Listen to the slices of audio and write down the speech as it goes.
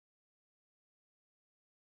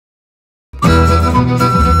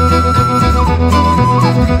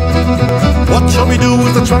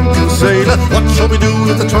with the drunken sailor? What shall we do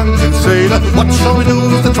with the drunken sailor? What shall we do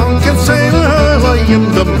with the drunken sailor? Early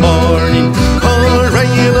in the morning,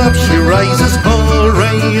 hooray, and up she rises,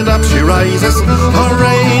 hooray, and up she rises,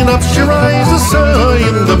 hooray, and up she rises early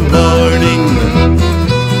in the morning.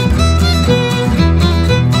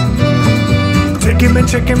 Take him and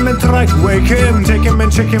check him and try to wake him. Take him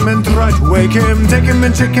and check him and try to wake him. Take him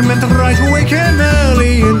and check him and try to wake him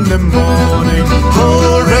early in the morning.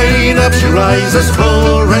 Hooray, and up she rises,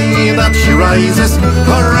 hooray, and up she rises,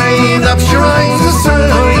 hooray, and up she rises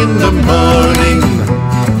early in the morning.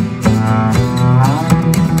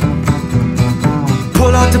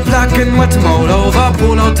 Pull out the black and wet him all over.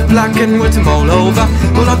 Pull out the black and wet him all over.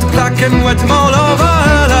 Pull out the black and wet him all over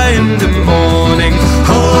early in the morning.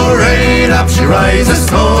 Hooray, and up she rises,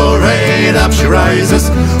 hooray, and up she rises,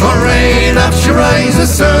 hooray, and up she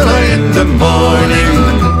rises early in the morning.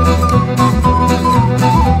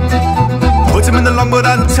 Put him in the longboat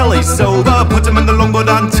until he's sober. Put him in the longboat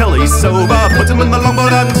until he's sober. Put him in the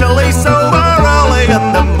longboat until he's sober early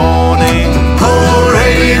in the morning.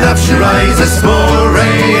 Hooray, and up she rises,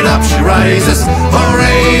 hooray, and up she rises,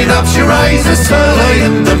 hooray, and up she rises early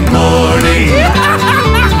in the morning.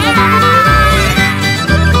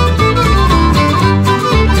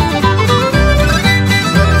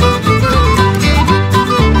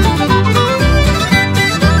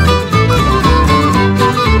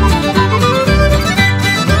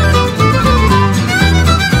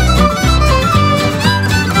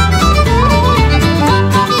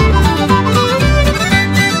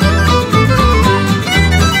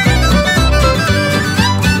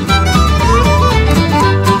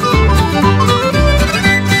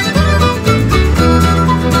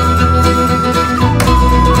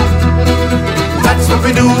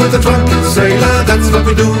 With the drunken sailor, that's what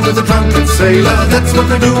we do with the drunken sailor. That's what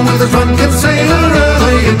we do with the drunken sailor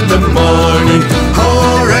early in the morning.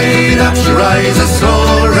 Hooray, and up she rises,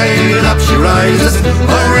 hooray, and up she rises,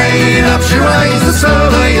 hooray, and up she rises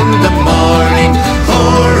early in the morning.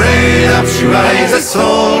 Hooray, and up she rises,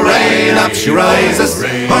 hooray, and up she rises,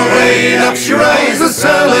 hooray, and up she rises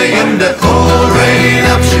early in the. Hooray, and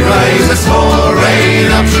up she rises, hooray.